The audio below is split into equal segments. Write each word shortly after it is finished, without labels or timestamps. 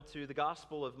to the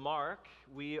Gospel of Mark.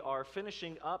 We are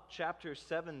finishing up chapter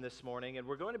 7 this morning, and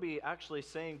we're going to be actually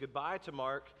saying goodbye to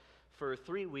Mark for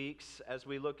 3 weeks as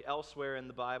we look elsewhere in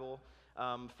the Bible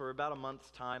for about a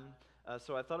month's time.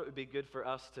 So I thought it would be good for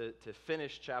us to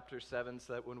finish chapter 7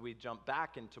 so that when we jump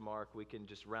back into Mark, we can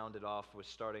just round it off with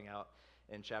starting out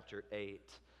in chapter 8.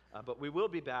 But we will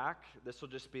be back. This will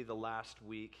just be the last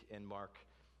week in Mark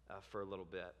for a little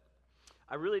bit.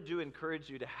 I really do encourage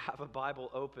you to have a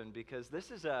Bible open because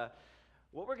this is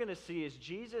what we're going to see is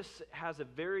Jesus has a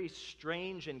very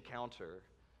strange encounter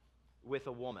with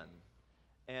a woman.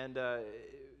 And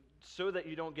so that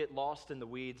you don't get lost in the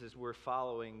weeds as we're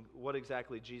following what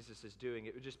exactly Jesus is doing,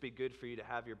 it would just be good for you to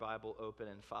have your Bible open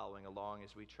and following along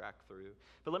as we track through.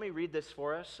 But let me read this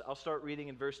for us. I'll start reading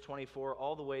in verse 24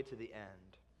 all the way to the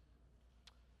end.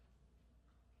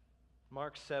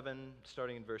 Mark 7,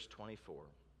 starting in verse 24.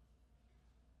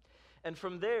 And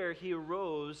from there he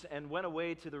arose and went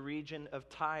away to the region of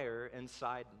Tyre and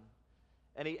Sidon.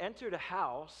 And he entered a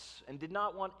house and did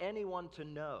not want anyone to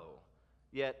know,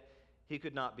 yet he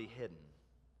could not be hidden.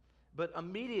 But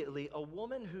immediately a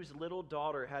woman whose little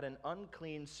daughter had an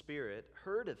unclean spirit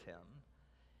heard of him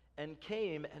and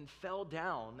came and fell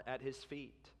down at his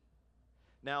feet.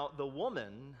 Now the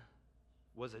woman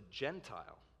was a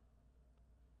Gentile,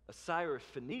 a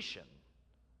Syrophoenician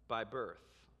by birth.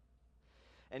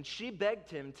 And she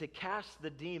begged him to cast the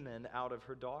demon out of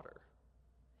her daughter.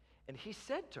 And he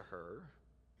said to her,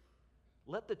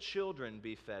 "Let the children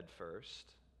be fed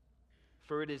first,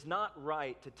 for it is not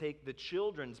right to take the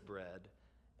children's bread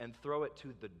and throw it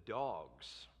to the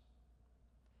dogs."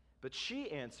 But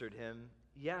she answered him,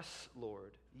 "Yes,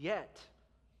 Lord, yet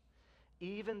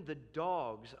even the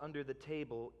dogs under the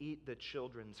table eat the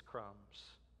children's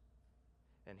crumbs."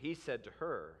 And he said to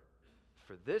her,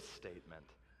 "For this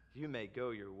statement, you may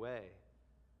go your way.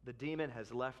 The demon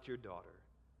has left your daughter."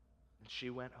 And she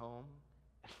went home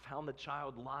and found the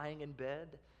child lying in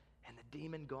bed and the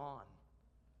demon gone.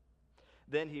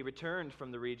 Then he returned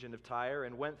from the region of Tyre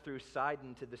and went through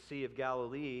Sidon to the Sea of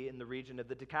Galilee in the region of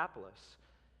the Decapolis.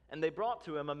 And they brought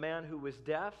to him a man who was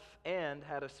deaf and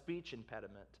had a speech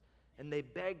impediment. And they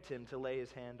begged him to lay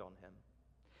his hand on him.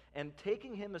 And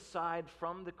taking him aside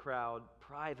from the crowd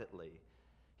privately,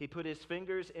 he put his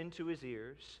fingers into his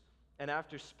ears, and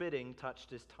after spitting, touched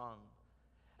his tongue.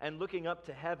 And looking up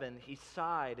to heaven, he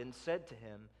sighed and said to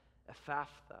him,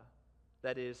 "Ephphatha,"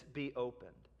 that is, "be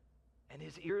opened." And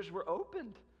his ears were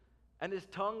opened, and his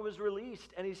tongue was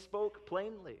released, and he spoke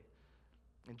plainly.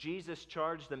 And Jesus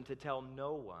charged them to tell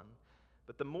no one,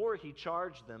 but the more he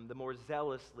charged them, the more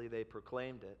zealously they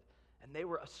proclaimed it. And they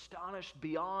were astonished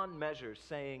beyond measure,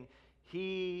 saying,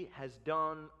 "He has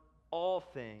done all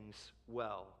things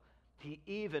well. He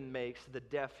even makes the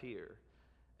deaf hear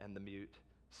and the mute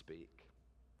speak."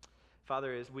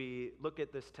 Father, as we look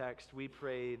at this text, we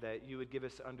pray that you would give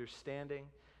us understanding.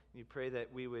 We pray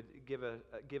that we would give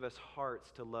us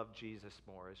hearts to love Jesus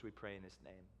more as we pray in his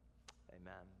name.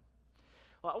 Amen.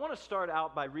 Well, I want to start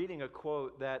out by reading a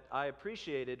quote that I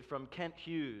appreciated from Kent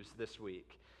Hughes this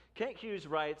week. Kent Hughes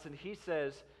writes, and he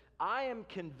says, "I am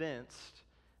convinced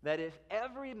that if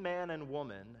every man and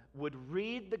woman would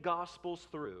read the Gospels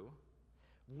through,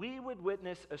 we would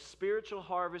witness a spiritual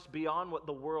harvest beyond what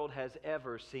the world has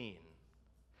ever seen."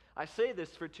 I say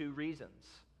this for 2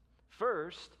 reasons.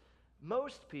 First,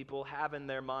 most people have in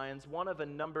their minds one of a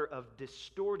number of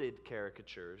distorted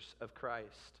caricatures of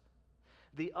Christ.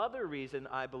 The other reason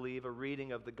I believe a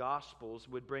reading of the Gospels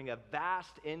would bring a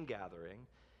vast ingathering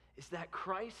is that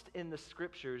Christ in the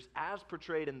Scriptures, as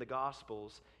portrayed in the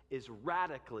Gospels, is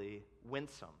radically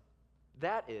winsome.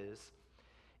 That is,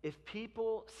 if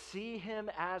people see him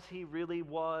as he really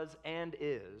was and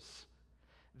is,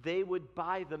 they would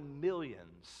by the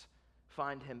millions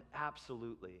find him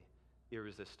absolutely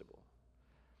irresistible.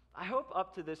 I hope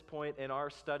up to this point in our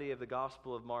study of the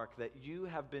Gospel of Mark that you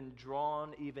have been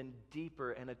drawn even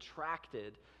deeper and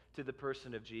attracted to the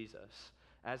person of Jesus,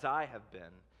 as I have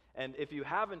been. And if you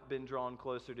haven't been drawn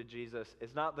closer to Jesus,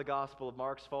 it's not the Gospel of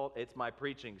Mark's fault, it's my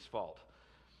preaching's fault.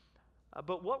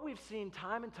 But what we've seen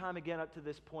time and time again up to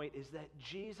this point is that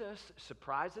Jesus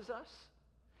surprises us,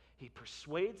 he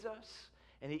persuades us,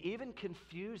 and he even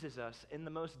confuses us in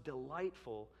the most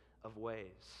delightful of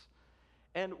ways.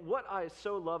 And what I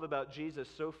so love about Jesus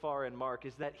so far in Mark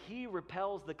is that he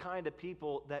repels the kind of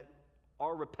people that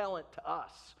are repellent to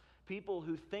us. People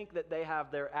who think that they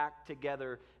have their act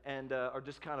together and are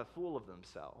just kind of full of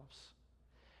themselves.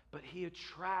 But he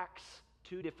attracts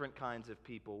 2 different kinds of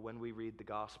people when we read the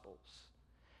Gospels.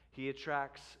 He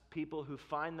attracts people who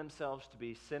find themselves to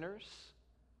be sinners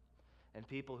and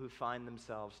people who find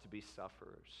themselves to be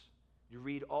sufferers. You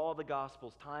read all the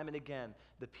Gospels time and again.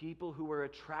 The people who were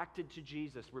attracted to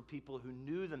Jesus were people who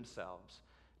knew themselves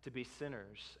to be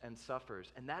sinners and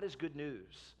sufferers. And that is good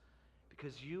news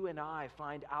because you and I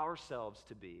find ourselves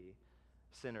to be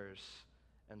sinners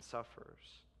and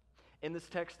sufferers. In this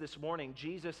text this morning,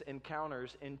 Jesus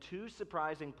encounters in two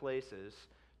surprising places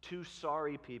two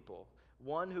sorry people,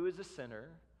 one who is a sinner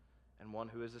and one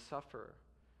who is a sufferer.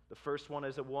 The first one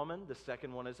is a woman, the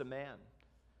second one is a man.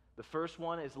 The first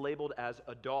one is labeled as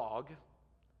a dog.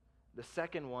 The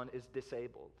second one is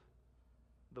disabled.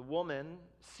 The woman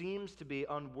seems to be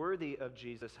unworthy of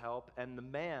Jesus' help, and the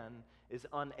man is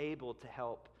unable to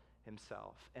help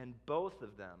himself. And both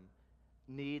of them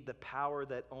need the power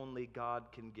that only God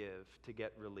can give to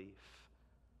get relief.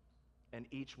 And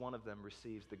each one of them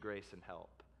receives the grace and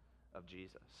help of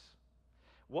Jesus.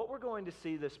 What we're going to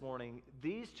see this morning,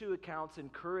 these two accounts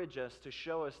encourage us to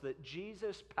show us that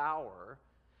Jesus' power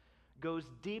goes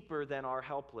deeper than our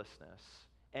helplessness,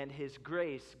 and his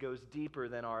grace goes deeper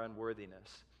than our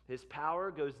unworthiness. His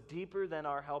power goes deeper than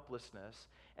our helplessness,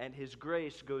 and his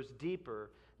grace goes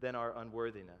deeper than our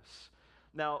unworthiness.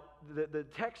 Now, the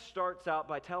text starts out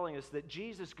by telling us that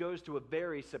Jesus goes to a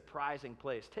very surprising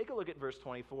place. Take a look at verse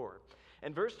 24.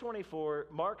 In verse 24,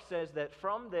 Mark says that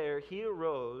from there he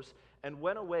arose and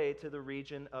went away to the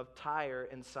region of Tyre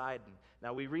and Sidon.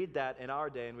 Now, we read that in our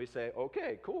day and we say,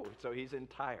 okay, cool, so he's in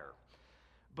Tyre.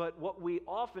 But what we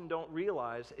often don't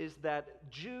realize is that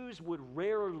Jews would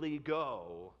rarely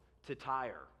go to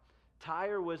Tyre.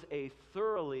 Tyre was a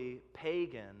thoroughly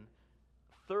pagan,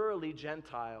 thoroughly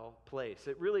Gentile place.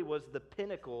 It really was the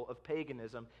pinnacle of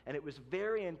paganism, and it was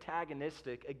very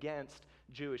antagonistic against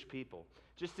Jewish people.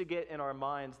 Just to get in our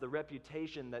minds the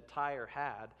reputation that Tyre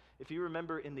had, if you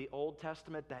remember in the Old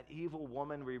Testament, that evil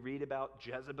woman we read about,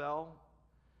 Jezebel,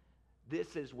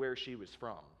 this is where she was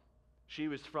from. She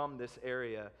was from this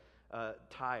area,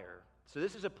 Tyre. So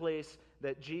this is a place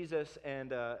that Jesus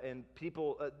and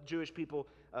people, Jewish people,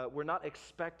 were not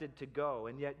expected to go,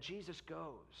 and yet Jesus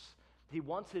goes. He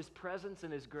wants his presence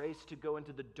and his grace to go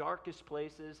into the darkest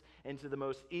places, into the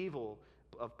most evil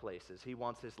of places. He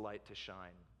wants his light to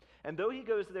shine. And though he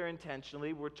goes there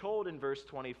intentionally, we're told in verse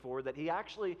 24 that he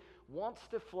actually wants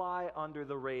to fly under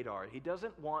the radar. He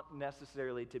doesn't want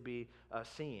necessarily to be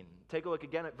seen. Take a look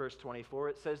again at verse 24.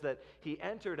 It says that he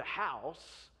entered a house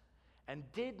and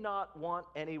did not want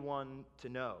anyone to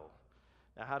know.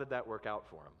 Now, how did that work out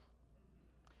for him?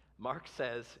 Mark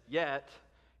says, yet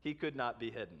he could not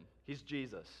be hidden. He's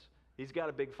Jesus. He's got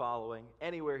a big following.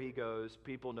 Anywhere he goes,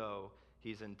 people know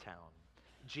he's in town.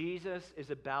 Jesus is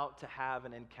about to have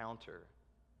an encounter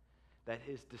that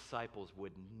his disciples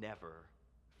would never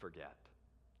forget.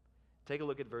 Take a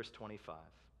look at verse 25.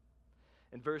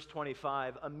 In verse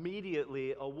 25,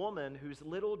 immediately a woman whose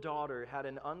little daughter had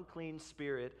an unclean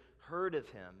spirit heard of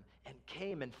him and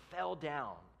came and fell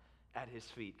down at his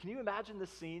feet. Can you imagine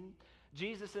this scene?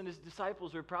 Jesus and his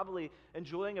disciples are probably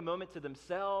enjoying a moment to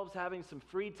themselves, having some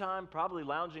free time, probably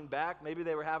lounging back. Maybe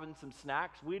they were having some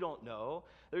snacks. We don't know.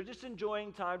 They're just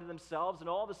enjoying time to themselves, and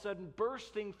all of a sudden,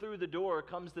 bursting through the door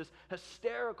comes this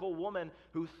hysterical woman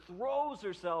who throws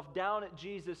herself down at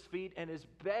Jesus' feet and is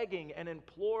begging and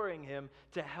imploring him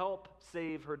to help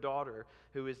save her daughter,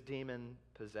 who is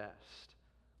demon-possessed.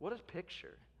 What a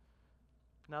picture.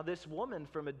 Now, this woman,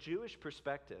 from a Jewish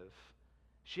perspective,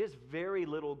 she has very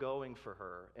little going for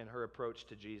her in her approach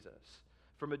to Jesus.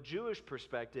 From a Jewish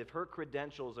perspective, her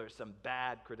credentials are some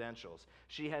bad credentials.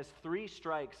 She has 3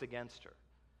 strikes against her.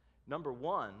 Number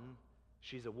 1,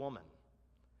 she's a woman.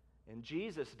 In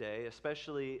Jesus' day,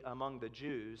 especially among the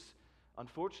Jews,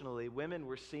 unfortunately, women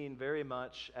were seen very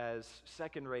much as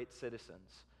second-rate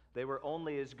citizens. They were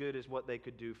only as good as what they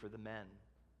could do for the men.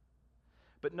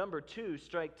 But number 2,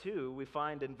 strike 2, we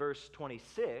find in verse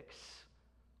 26,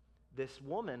 this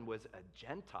woman was a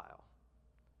Gentile.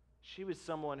 She was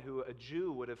someone who a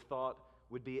Jew would have thought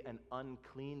would be an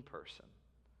unclean person.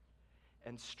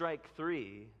 And strike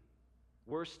 3,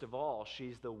 worst of all,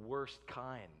 she's the worst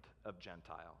kind of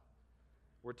Gentile.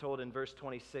 We're told in verse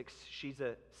 26, she's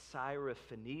a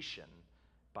Syrophoenician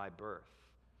by birth.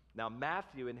 Now,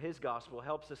 Matthew in his gospel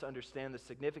helps us understand the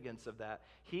significance of that.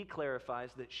 He clarifies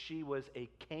that she was a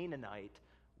Canaanite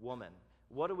woman.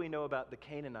 What do we know about the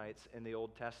Canaanites in the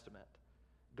Old Testament?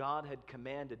 God had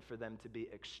commanded for them to be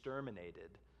exterminated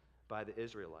by the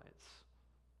Israelites.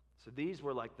 So these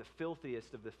were like the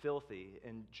filthiest of the filthy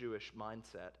in Jewish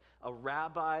mindset. A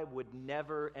rabbi would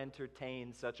never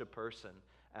entertain such a person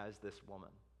as this woman.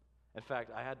 In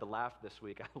fact, I had to laugh this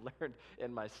week. I learned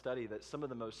in my study that some of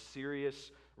the most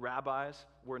serious rabbis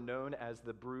were known as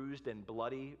the bruised and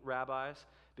bloody rabbis.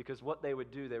 because what they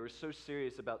would do, they were so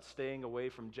serious about staying away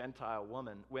from Gentile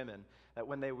women that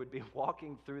when they would be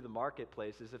walking through the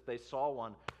marketplaces, if they saw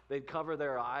one, they'd cover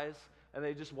their eyes and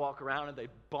they'd just walk around and they'd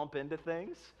bump into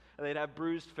things. And they'd have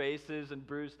bruised faces and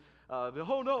bruised,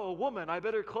 oh no, a woman, I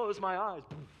better close my eyes,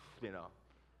 you know.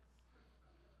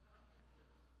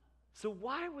 So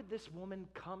why would this woman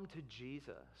come to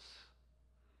Jesus,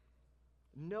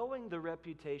 knowing the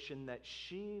reputation that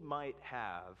she might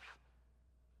have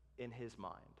in his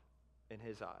mind, in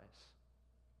his eyes?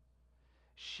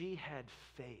 She had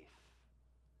faith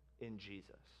in Jesus.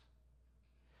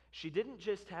 She didn't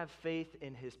just have faith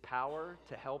in his power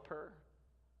to help her.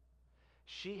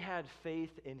 She had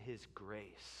faith in his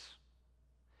grace.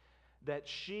 That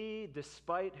she,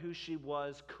 despite who she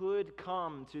was, could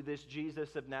come to this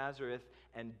Jesus of Nazareth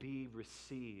and be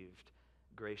received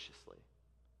graciously.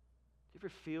 Do you ever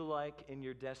feel like in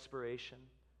your desperation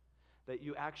that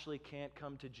you actually can't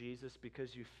come to Jesus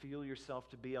because you feel yourself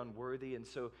to be unworthy and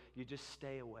so you just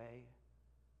stay away?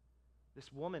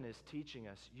 This woman is teaching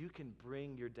us you can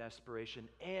bring your desperation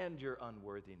and your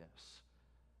unworthiness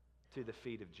to the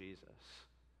feet of Jesus.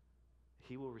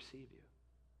 He will receive you.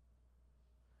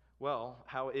 Well,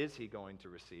 how is he going to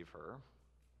receive her?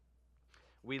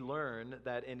 We learn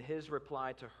that in his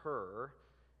reply to her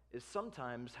is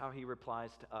sometimes how he replies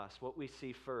to us. What we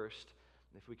see first,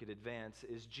 if we could advance,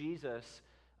 is Jesus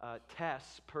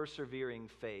tests persevering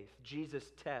faith. Jesus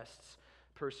tests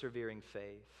persevering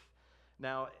faith.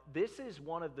 Now, this is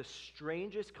one of the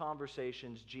strangest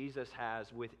conversations Jesus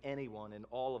has with anyone in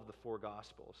all of the four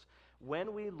Gospels.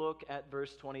 When we look at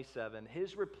verse 27,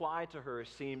 his reply to her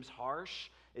seems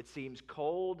harsh, it seems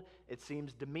cold, it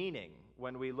seems demeaning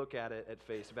when we look at it at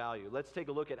face value. Let's take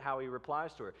a look at how he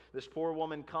replies to her. This poor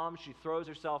woman comes, she throws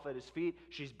herself at his feet,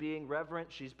 she's being reverent,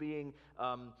 she's being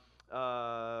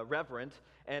reverent,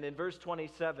 and in verse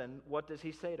 27, what does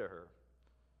he say to her?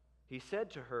 He said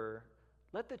to her,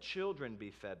 "Let the children be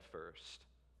fed first,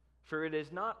 for it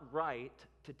is not right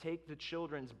to take the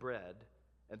children's bread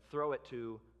and throw it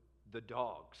to the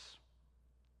dogs."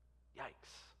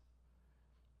 Yikes.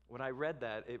 When I read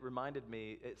that, it reminded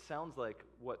me, it sounds like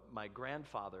what my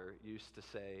grandfather used to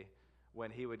say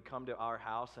when he would come to our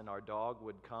house and our dog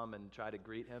would come and try to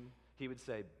greet him. He would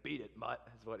say, "Beat it, mutt,"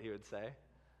 is what he would say.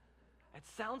 It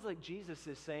sounds like Jesus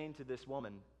is saying to this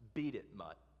woman, "Beat it,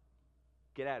 mutt.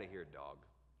 Get out of here, dog."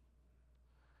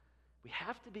 We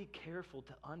have to be careful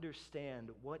to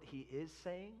understand what he is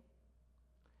saying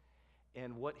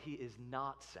and what he is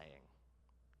not saying.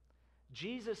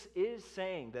 Jesus is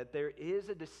saying that there is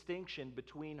a distinction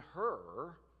between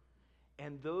her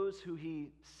and those who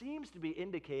he seems to be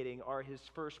indicating are his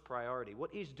first priority.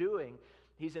 What he's doing,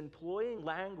 he's employing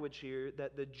language here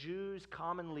that the Jews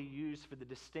commonly use for the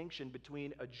distinction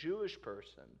between a Jewish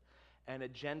person and a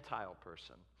Gentile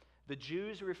person. The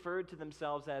Jews referred to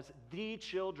themselves as the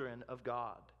children of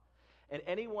God. And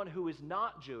anyone who is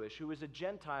not Jewish, who is a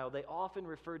Gentile, they often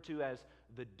referred to as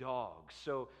the dogs.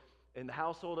 So in the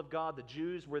household of God, the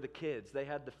Jews were the kids. They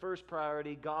had the first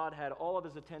priority. God had all of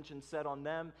his attention set on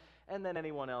them, and then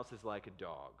anyone else is like a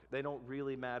dog. They don't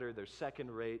really matter. They're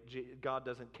second rate. God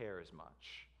doesn't care as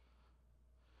much.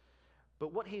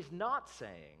 But what he's not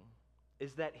saying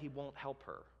is that he won't help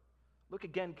her. Look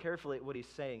again carefully at what he's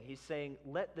saying. He's saying,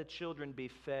 let the children be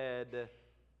fed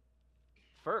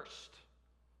first.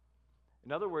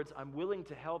 In other words, I'm willing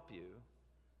to help you,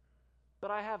 but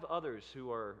I have others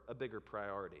who are a bigger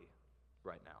priority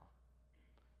right now.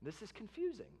 This is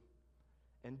confusing.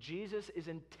 And Jesus is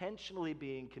intentionally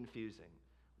being confusing.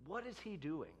 What is he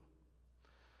doing?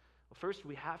 Well, first,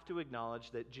 we have to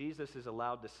acknowledge that Jesus is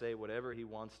allowed to say whatever he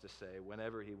wants to say,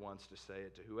 whenever he wants to say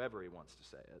it, to whoever he wants to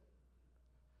say it.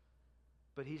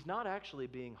 But he's not actually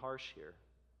being harsh here.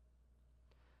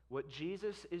 What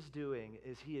Jesus is doing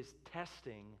is he is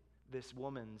testing this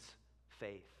woman's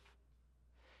faith.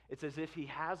 It's as if he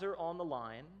has her on the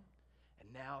line,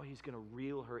 and now he's going to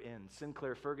reel her in.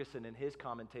 Sinclair Ferguson, in his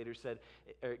commentary, said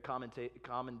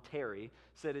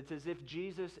it's as if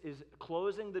Jesus is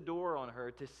closing the door on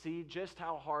her to see just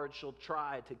how hard she'll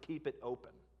try to keep it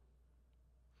open.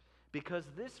 Because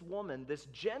this woman, this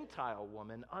Gentile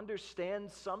woman,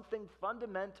 understands something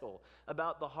fundamental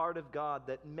about the heart of God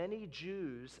that many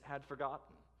Jews had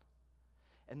forgotten.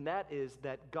 And that is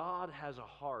that God has a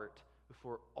heart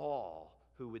for all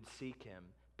who would seek him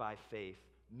by faith,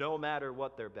 no matter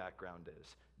what their background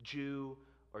is, Jew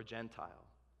or Gentile.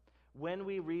 When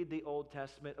we read the Old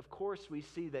Testament, of course, we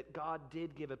see that God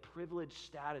did give a privileged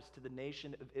status to the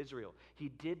nation of Israel. He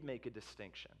did make a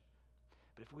distinction.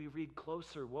 But if we read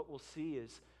closer, what we'll see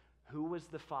is who was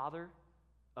the father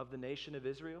of the nation of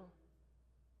Israel?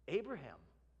 Abraham.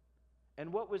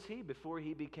 And what was he before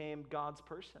he became God's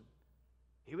person?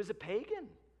 He was a pagan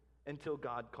until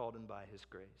God called him by his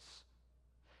grace.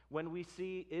 When we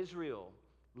see Israel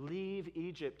leave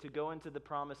Egypt to go into the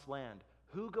promised land,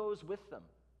 who goes with them?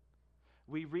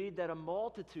 We read that a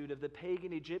multitude of the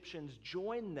pagan Egyptians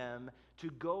joined them to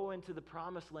go into the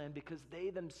promised land because they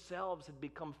themselves had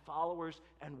become followers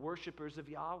and worshipers of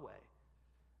Yahweh.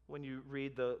 When you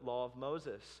read the law of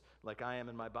Moses, like I am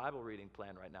in my Bible reading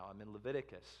plan right now, I'm in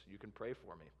Leviticus. You can pray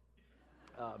for me.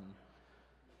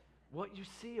 What you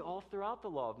see all throughout the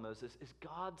law of Moses is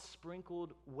God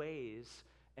sprinkled ways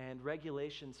and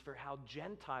regulations for how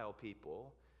Gentile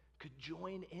people could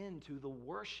join into the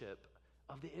worship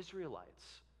of the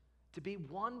Israelites, to be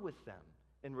one with them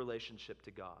in relationship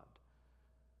to God.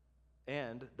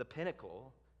 And the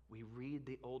pinnacle, we read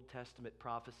the Old Testament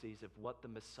prophecies of what the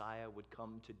Messiah would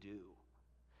come to do.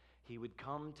 He would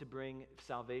come to bring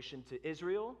salvation to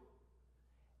Israel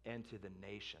and to the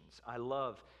nations. I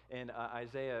love in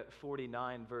Isaiah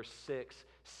 49, verse 6,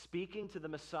 speaking to the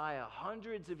Messiah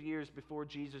hundreds of years before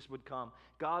Jesus would come,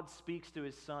 God speaks to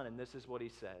his son, and this is what he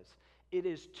says. It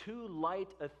is too light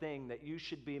a thing that you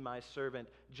should be my servant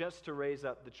just to raise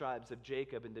up the tribes of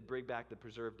Jacob and to bring back the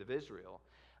preserved of Israel.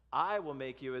 I will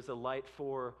make you as a light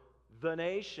for the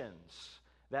nations,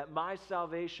 that my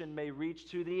salvation may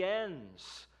reach to the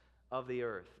ends of the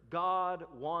earth. God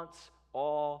wants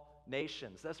all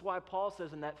nations. That's why Paul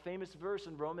says in that famous verse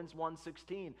in Romans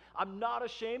 1:16, I'm not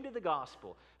ashamed of the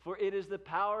gospel, for it is the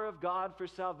power of God for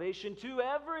salvation to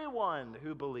everyone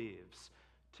who believes,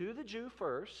 to the Jew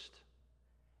first,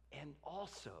 and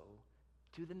also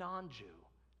to the non-Jew,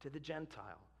 to the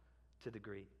Gentile, to the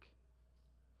Greek.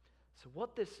 So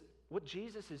what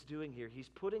Jesus is doing here, he's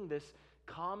putting this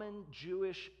common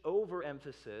Jewish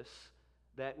overemphasis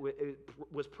that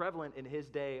was prevalent in his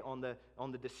day on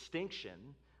the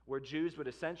distinction, where Jews would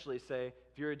essentially say,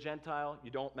 if you're a Gentile,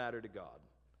 you don't matter to God.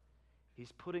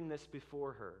 He's putting this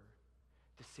before her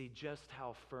to see just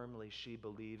how firmly she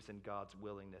believes in God's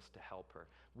willingness to help her.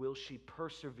 Will she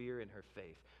persevere in her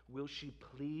faith? Will she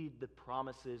plead the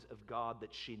promises of God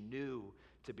that she knew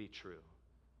to be true?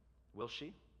 Will she?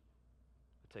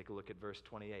 We'll take a look at verse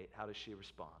 28. How does she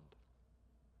respond?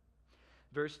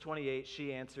 Verse 28,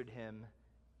 she answered him,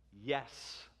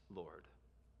 "Yes, Lord."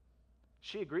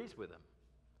 She agrees with him.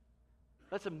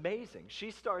 That's amazing.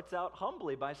 She starts out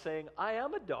humbly by saying, I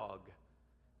am a dog.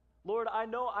 Lord, I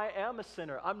know I am a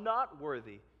sinner. I'm not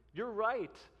worthy. You're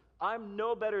right. I'm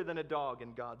no better than a dog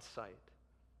in God's sight.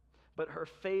 But her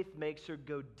faith makes her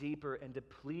go deeper and to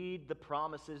plead the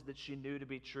promises that she knew to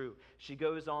be true. She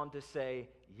goes on to say,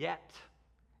 yet,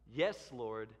 yes,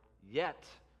 Lord, yet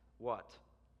what?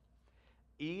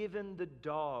 Even the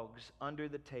dogs under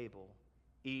the table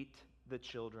eat the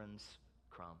children's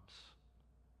crumbs.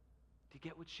 Do you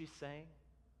get what she's saying?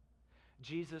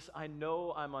 Jesus, I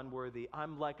know I'm unworthy.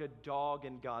 I'm like a dog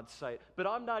in God's sight. But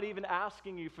I'm not even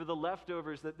asking you for the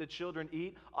leftovers that the children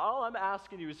eat. All I'm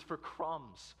asking you is for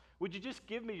crumbs. Would you just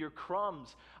give me your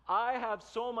crumbs? I have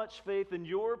so much faith in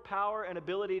your power and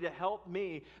ability to help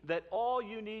me that all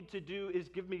you need to do is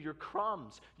give me your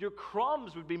crumbs. Your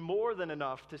crumbs would be more than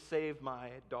enough to save my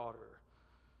daughter.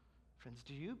 Friends,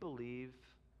 do you believe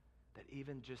that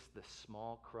even just the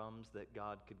small crumbs that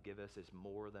God could give us is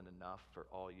more than enough for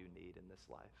all you need in this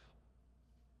life?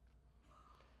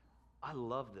 I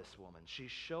love this woman.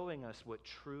 She's showing us what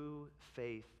true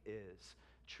faith is.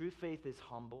 True faith is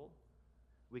humble.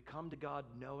 We come to God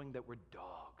knowing that we're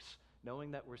dogs,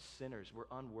 knowing that we're sinners, we're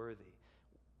unworthy.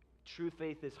 True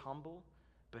faith is humble,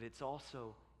 but it's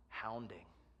also hounding.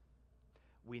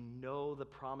 We know the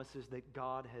promises that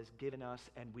God has given us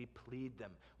and we plead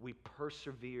them. We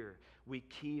persevere. We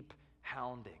keep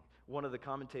hounding. One of the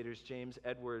commentators, James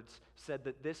Edwards, said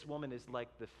that this woman is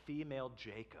like the female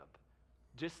Jacob.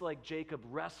 Just like Jacob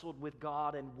wrestled with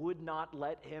God and would not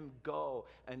let him go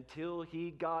until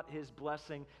he got his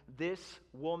blessing, this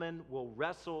woman will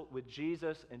wrestle with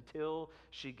Jesus until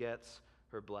she gets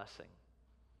her blessing.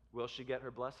 Will she get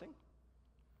her blessing?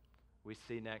 We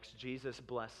see next, Jesus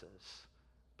blesses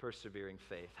persevering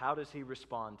faith. How does he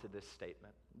respond to this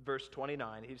statement? Verse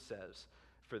 29, he says,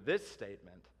 "For this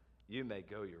statement, you may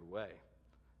go your way.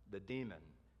 The demon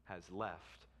has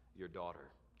left your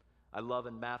daughter." I love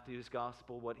in Matthew's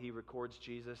gospel what he records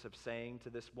Jesus of saying to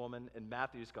this woman. In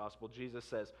Matthew's gospel, Jesus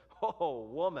says, "Oh,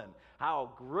 woman,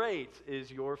 how great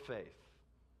is your faith."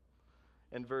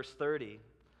 In verse 30,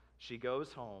 she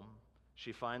goes home,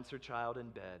 she finds her child in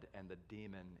bed, and the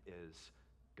demon is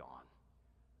gone.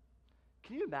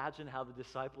 Can you imagine how the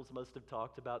disciples must have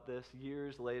talked about this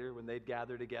years later when they'd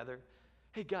gather together?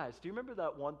 Hey guys, do you remember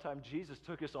that one time Jesus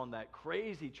took us on that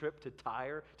crazy trip to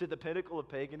Tyre, to the pinnacle of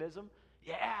paganism?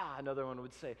 Yeah, another one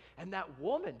would say. And that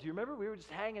woman, do you remember we were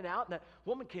just hanging out and that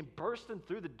woman came bursting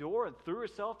through the door and threw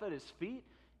herself at his feet?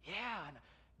 Yeah, and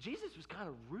Jesus was kind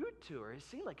of rude to her. It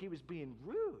seemed like he was being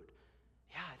rude.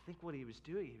 Yeah, I think what he was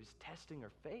doing, he was testing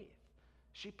her faith.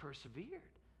 She persevered.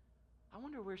 I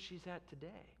wonder where she's at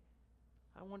today.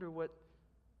 I wonder what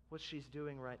she's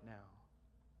doing right now.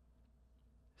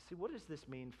 See, what does this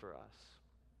mean for us?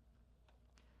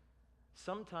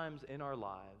 Sometimes in our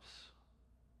lives,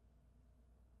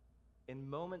 in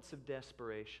moments of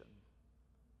desperation,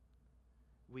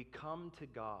 we come to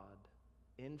God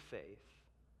in faith,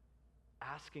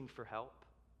 asking for help.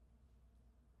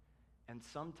 And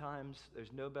sometimes,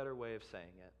 there's no better way of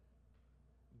saying it,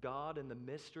 God, in the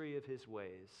mystery of his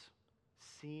ways,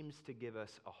 seems to give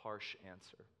us a harsh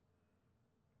answer.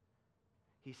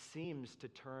 He seems to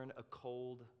turn a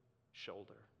cold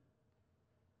shoulder.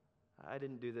 I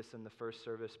didn't do this in the first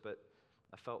service, but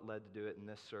I felt led to do it in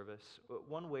this service.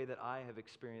 One way that I have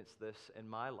experienced this in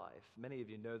my life, many of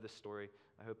you know this story.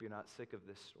 I hope you're not sick of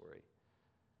this story.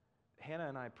 Hannah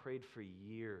and I prayed for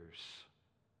years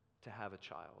to have a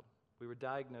child. We were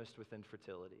diagnosed with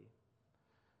infertility.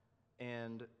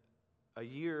 And a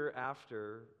year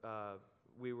after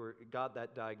we got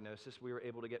that diagnosis, we were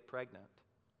able to get pregnant.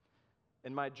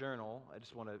 In my journal, I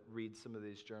just want to read some of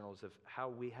these journals of how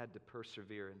we had to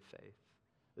persevere in faith.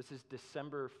 This is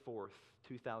December 4th,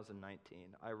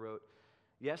 2019. I wrote,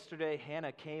 "Yesterday,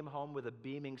 Hannah came home with a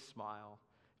beaming smile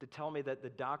to tell me that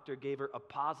the doctor gave her a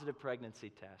positive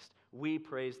pregnancy test. We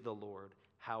praised the Lord.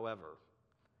 However,"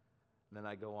 and then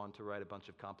I go on to write a bunch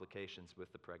of complications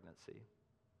with the pregnancy.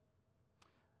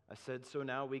 I said, "So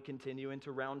now we continue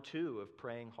into round 2 of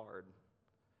praying hard.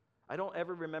 I don't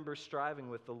ever remember striving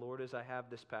with the Lord as I have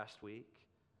this past week.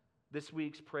 This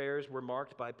week's prayers were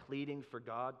marked by pleading for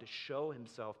God to show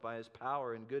himself by his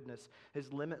power and goodness,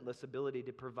 his limitless ability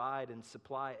to provide and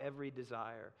supply every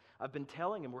desire. I've been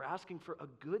telling him we're asking for a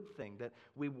good thing, that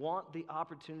we want the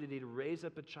opportunity to raise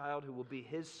up a child who will be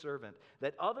his servant,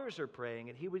 that others are praying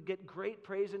and he would get great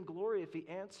praise and glory if he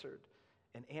answered.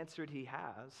 And answered he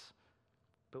has,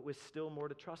 but with still more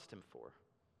to trust him for.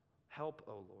 Help,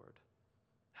 O Lord.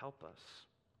 Help us."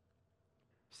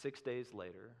 6 days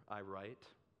later, I write,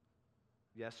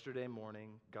 "Yesterday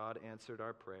morning, God answered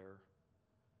our prayer.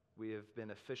 We have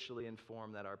been officially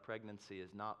informed that our pregnancy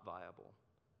is not viable.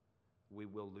 We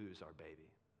will lose our baby."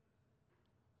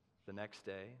 The next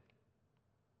day,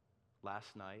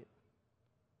 last night,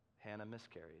 Hannah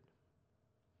miscarried.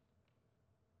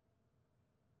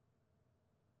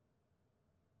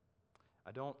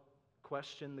 I don't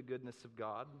question the goodness of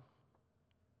God.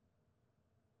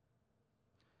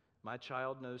 My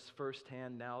child knows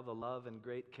firsthand now the love and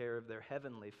great care of their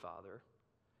heavenly Father.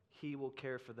 He will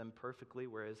care for them perfectly,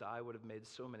 whereas I would have made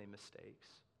so many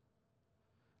mistakes.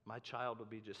 My child will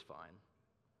be just fine.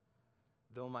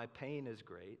 Though my pain is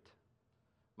great,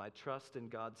 my trust in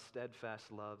God's steadfast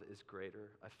love is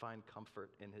greater. I find comfort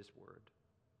in his word.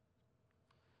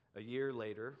 2 years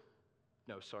later,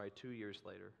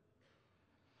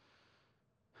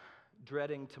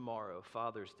 dreading tomorrow,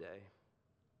 Father's Day,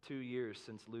 2 years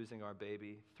since losing our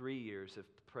baby, 3 years of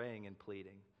praying and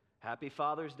pleading. Happy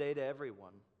Father's Day to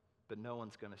everyone, but no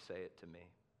one's going to say it to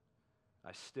me.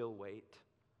 I still wait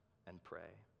and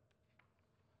pray.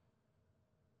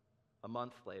 A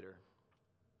month later,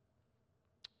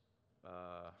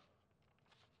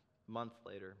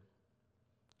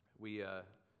 we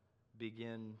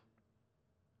begin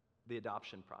the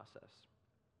adoption process.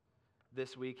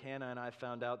 This week, Hannah and I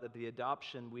found out that the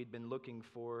adoption we'd been looking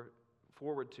forward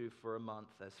to for a month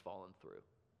has fallen through.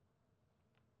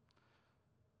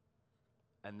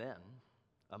 And then,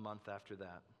 a month after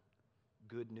that,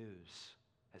 good news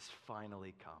has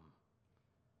finally come.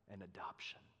 An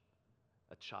adoption.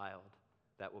 A child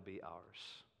that will be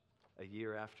ours. 1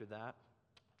 year after that,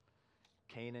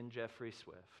 Canaan Jeffrey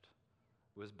Swift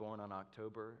was born on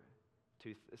October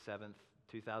 7th,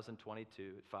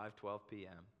 2022 at 5:12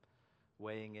 p.m.,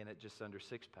 weighing in at just under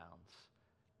 6 pounds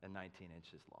and 19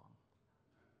 inches long.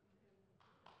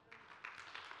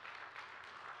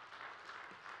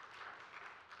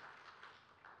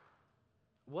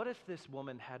 What if this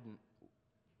woman hadn't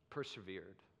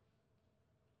persevered?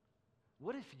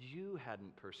 What if you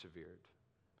hadn't persevered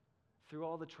through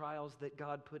all the trials that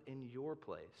God put in your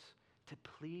place to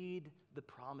plead the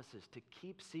promises, to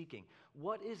keep seeking?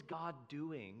 What is God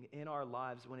doing in our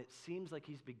lives when it seems like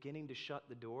he's beginning to shut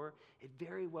the door? It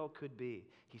very well could be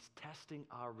he's testing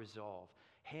our resolve.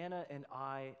 Hannah and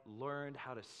I learned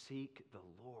how to seek the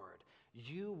Lord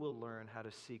You will learn how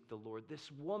to seek the Lord. This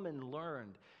woman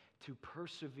learned to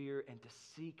persevere and to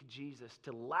seek Jesus,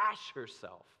 to lash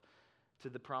herself to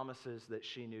the promises that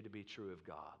she knew to be true of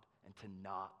God, and to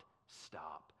not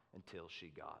stop until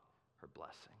she got her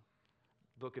blessing.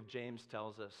 The book of James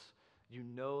tells us, you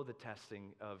know the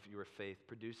testing of your faith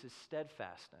produces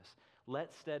steadfastness.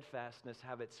 Let steadfastness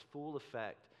have its full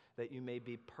effect, that you may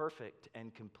be perfect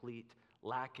and complete,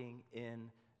 lacking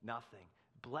in nothing.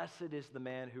 Blessed is the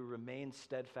man who remains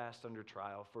steadfast under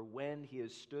trial, for when he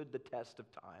has stood the test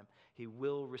of time, he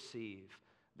will receive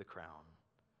the crown.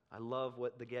 I love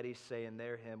what the Gettys say in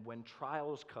their hymn, when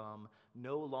trials come,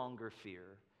 no longer fear,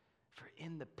 for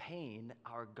in the pain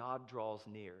our God draws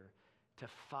near, to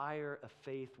fire a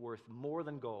faith worth more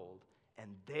than gold, and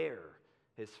there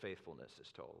his faithfulness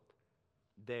is told.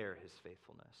 There his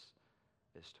faithfulness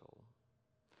is told.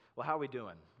 Well, how are we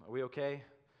doing? Are we okay?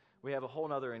 We have a whole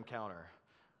nother encounter.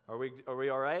 Are we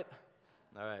all right?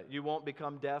 All right. You won't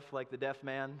become deaf like the deaf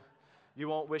man. You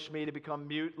won't wish me to become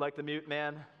mute like the mute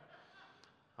man.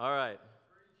 All right.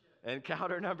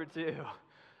 Encounter number 2.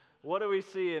 What do we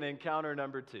see in encounter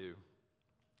number 2?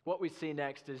 What we see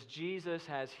next is Jesus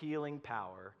has healing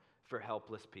power for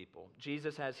helpless people.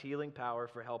 Jesus has healing power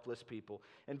for helpless people.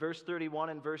 In verse 31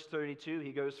 and verse 32,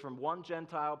 he goes from one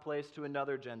Gentile place to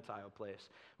another Gentile place.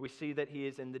 We see that he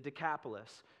is in the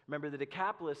Decapolis. Remember, the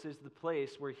Decapolis is the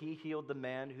place where he healed the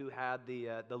man who had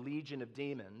the legion of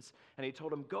demons, and he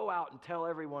told him, go out and tell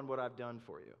everyone what I've done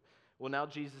for you. Well, now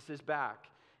Jesus is back.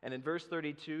 And in verse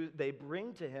 32, they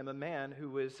bring to him a man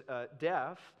who was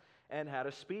deaf and had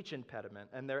a speech impediment,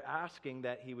 and they're asking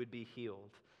that he would be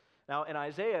healed. Now, in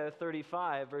Isaiah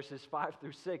 35, verses 5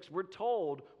 through 6, we're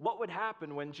told what would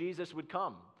happen when Jesus would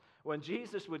come. When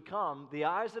Jesus would come, the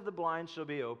eyes of the blind shall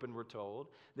be opened, we're told,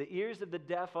 the ears of the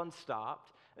deaf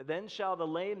unstopped, then shall the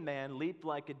lame man leap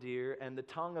like a deer, and the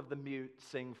tongue of the mute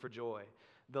sing for joy.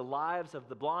 The lives of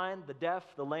the blind, the deaf,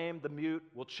 the lame, the mute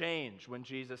will change when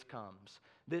Jesus comes.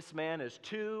 This man is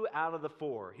 2 out of the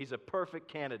 4. He's a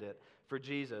perfect candidate for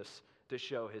Jesus to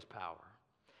show his power.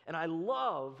 And I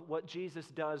love what Jesus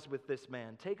does with this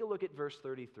man. Take a look at verse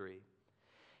 33.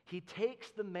 He takes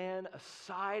the man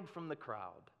aside from the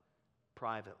crowd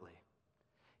privately.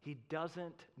 He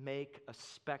doesn't make a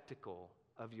spectacle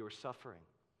of your suffering.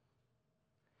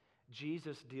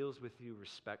 Jesus deals with you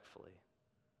respectfully.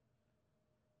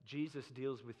 Jesus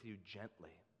deals with you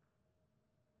gently.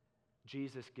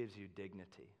 Jesus gives you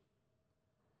dignity.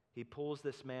 He pulls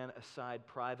this man aside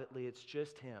privately. It's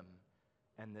just him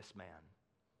and this man.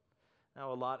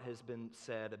 Now, a lot has been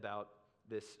said about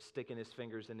this sticking his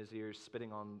fingers in his ears,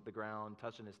 spitting on the ground,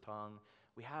 touching his tongue.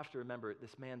 We have to remember,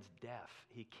 this man's deaf.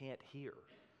 He can't hear.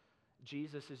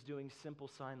 Jesus is doing simple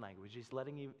sign language. He's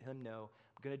letting him know,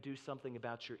 I'm going to do something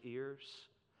about your ears.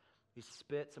 He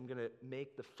spits, I'm going to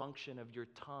make the function of your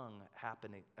tongue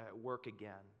work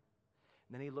again.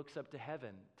 And then he looks up to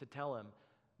heaven to tell him,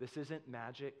 this isn't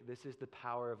magic, this is the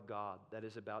power of God that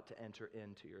is about to enter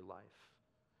into your life.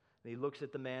 And he looks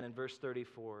at the man in verse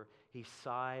 34, he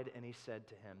sighed and he said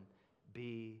to him,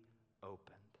 be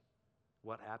opened.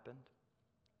 What happened?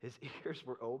 His ears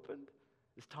were opened,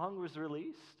 his tongue was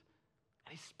released,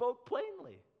 and he spoke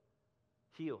plainly,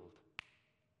 healed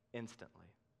instantly.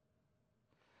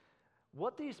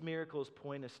 What these miracles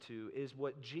point us to is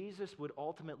what Jesus would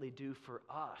ultimately do for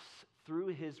us through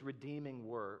his redeeming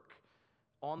work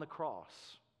on the cross.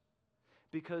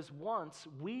 Because once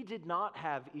we did not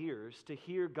have ears to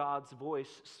hear God's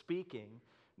voice speaking.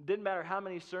 It didn't matter how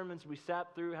many sermons we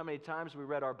sat through, how many times we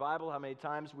read our Bible, how many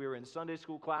times we were in Sunday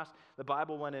school class. The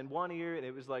Bible went in one ear and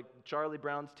it was like Charlie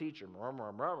Brown's teacher.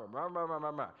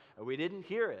 And we didn't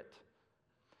hear it.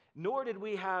 Nor did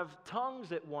we have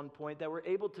tongues at one point that were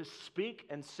able to speak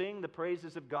and sing the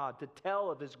praises of God, to tell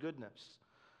of his goodness.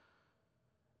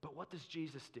 But what does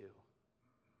Jesus do?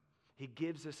 He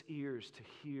gives us ears to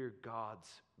hear God's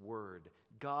word,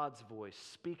 God's voice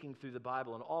speaking through the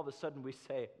Bible. And all of a sudden we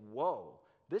say, whoa,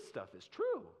 this stuff is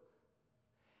true.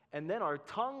 And then our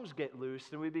tongues get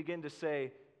loosed and we begin to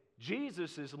say,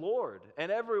 Jesus is Lord,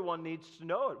 and everyone needs to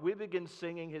know it. We begin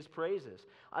singing his praises.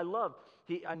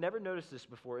 I never noticed this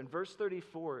before. In verse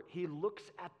 34, he looks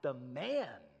at the man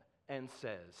and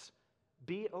says,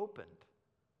 be opened.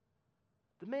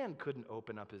 The man couldn't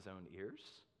open up his own ears.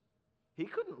 He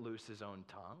couldn't loose his own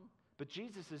tongue. But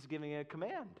Jesus is giving a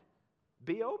command,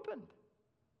 be opened.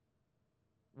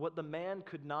 What the man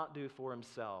could not do for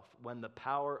himself, when the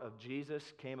power of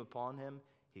Jesus came upon him,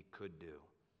 he could do.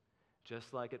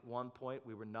 Just like at one point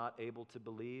we were not able to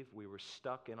believe, we were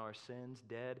stuck in our sins,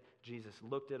 dead. Jesus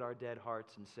looked at our dead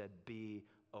hearts and said, be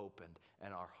opened.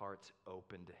 And our hearts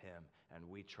opened to him, and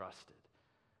we trusted.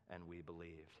 and we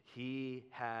believed. He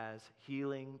has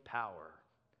healing power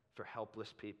for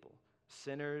helpless people.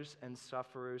 Sinners and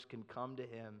sufferers can come to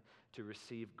him to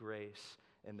receive grace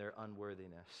in their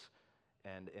unworthiness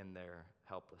and in their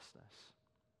helplessness.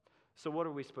 So what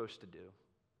are we supposed to do?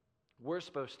 We're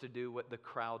supposed to do what the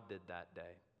crowd did that day.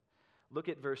 Look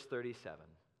at verse 37.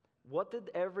 What did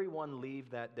everyone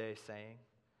leave that day saying?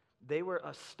 They were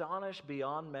astonished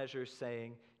beyond measure,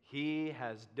 saying, "He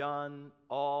has done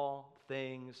all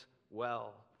things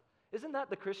well." Isn't that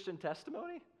the Christian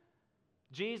testimony?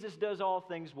 Jesus does all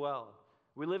things well.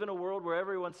 We live in a world where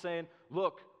everyone's saying,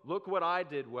 look what I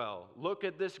did well. Look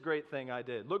at this great thing I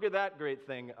did. Look at that great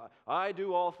thing. I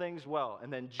do all things well.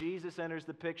 And then Jesus enters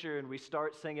the picture and we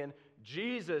start singing,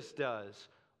 Jesus does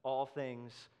all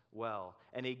things well.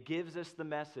 And he gives us the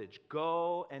message,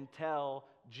 go and tell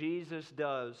Jesus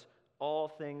does all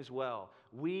things well.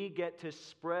 We get to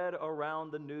spread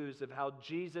around the news of how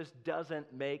Jesus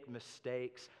doesn't make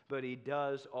mistakes, but he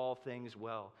does all things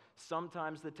well.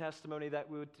 Sometimes the testimony that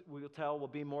we'll tell will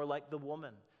be more like the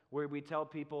woman, where we tell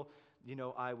people,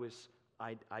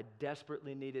 I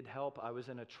desperately needed help. I was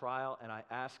in a trial and I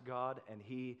asked God and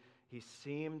he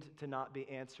seemed to not be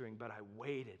answering, but I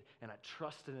waited and I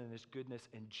trusted in his goodness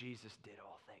and Jesus did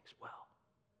all things well.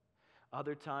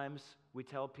 Other times, we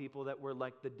tell people that we're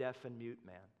like the deaf and mute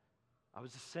man. I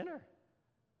was a sinner.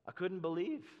 I couldn't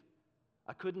believe.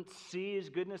 I couldn't see his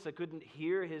goodness. I couldn't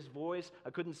hear his voice.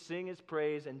 I couldn't sing his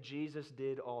praise, and Jesus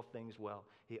did all things well.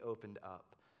 He opened up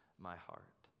my heart.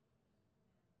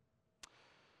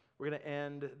 We're going to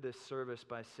end this service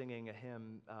by singing a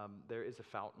hymn, There Is a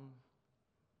Fountain.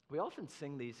 We often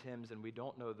sing these hymns, and we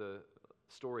don't know the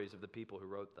stories of the people who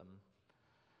wrote them.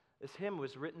 This hymn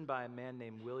was written by a man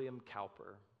named William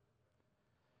Cowper.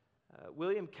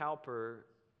 William Cowper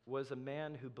was a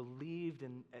man who believed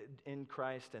in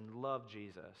Christ and loved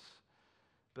Jesus,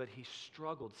 but he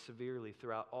struggled severely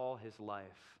throughout all his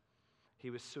life. He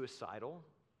was suicidal.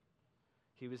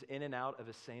 He was in and out of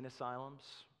insane asylums,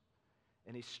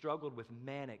 and he struggled with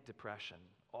manic depression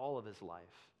all of his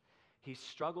life. He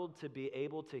struggled to be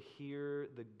able to hear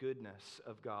the goodness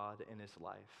of God in his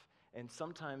life, and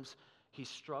sometimes he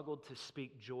struggled to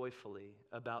speak joyfully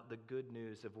about the good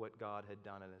news of what God had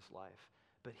done in his life.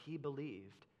 But he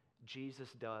believed Jesus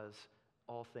does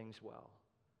all things well,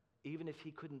 even if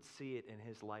he couldn't see it in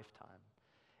his lifetime.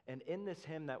 And in this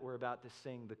hymn that we're about to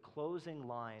sing, the closing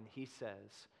line, he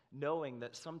says, knowing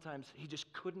that sometimes he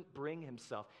just couldn't bring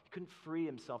himself, he couldn't free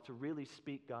himself to really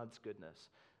speak God's goodness.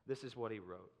 This is what he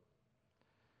wrote.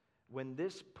 When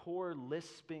this poor,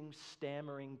 lisping,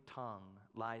 stammering tongue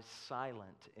lies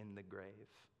silent in the grave,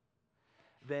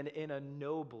 then in a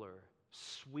nobler,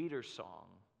 sweeter song,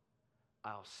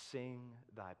 I'll sing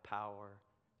thy power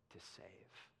to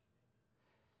save.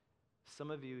 Some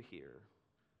of you here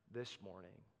this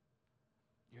morning,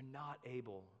 you're not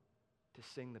able to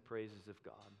sing the praises of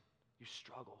God. You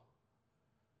struggle.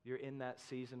 You're in that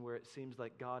season where it seems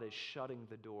like God is shutting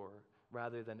the door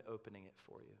rather than opening it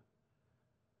for you.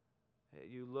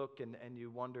 You look and you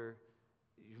wonder,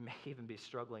 you may even be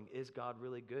struggling, is God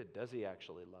really good? Does he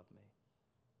actually love me?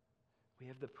 We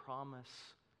have the promise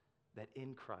that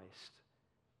in Christ,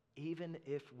 even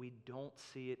if we don't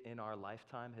see it in our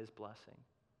lifetime, his blessing,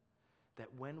 that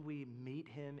when we meet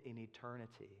him in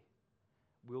eternity,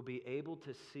 we'll be able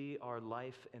to see our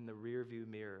life in the rearview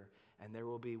mirror, and there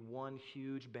will be one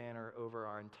huge banner over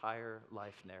our entire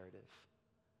life narrative.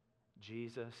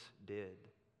 Jesus did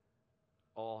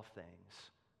all things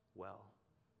well.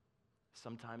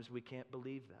 Sometimes we can't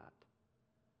believe that.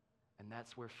 And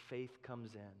that's where faith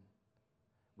comes in.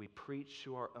 We preach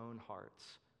to our own hearts.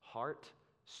 Heart,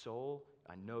 soul,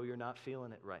 I know you're not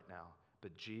feeling it right now,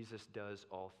 but Jesus does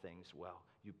all things well.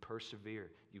 You persevere.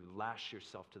 You lash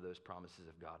yourself to those promises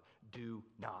of God. Do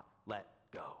not let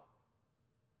go.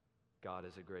 God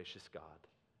is a gracious God.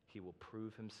 He will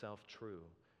prove himself true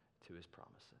to his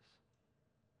promises.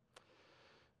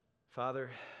 Father,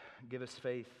 give us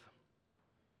faith.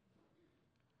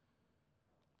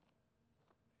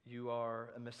 You are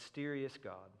a mysterious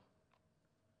God.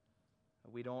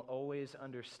 We don't always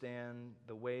understand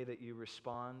the way that you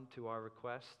respond to our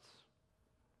requests,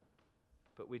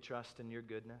 but we trust in your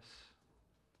goodness.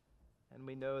 And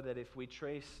we know that if we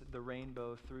trace the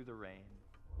rainbow through the rain,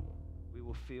 we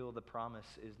will feel the promise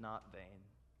is not vain,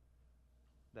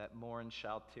 that mourn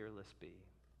shall tearless be.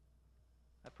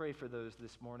 I pray for those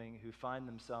this morning who find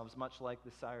themselves much like the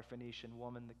Syrophoenician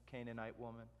woman, the Canaanite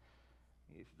woman.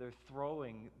 They're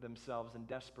throwing themselves in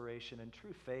desperation and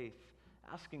true faith,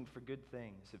 asking for good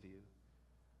things of you.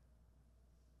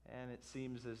 And it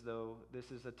seems as though this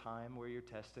is a time where you're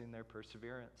testing their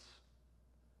perseverance.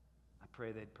 I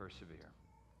pray they'd persevere.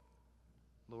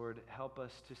 Lord, help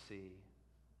us to see,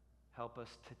 help us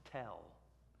to tell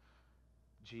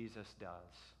Jesus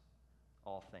does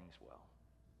all things well.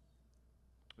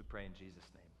 We pray in Jesus'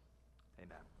 name.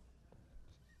 Amen.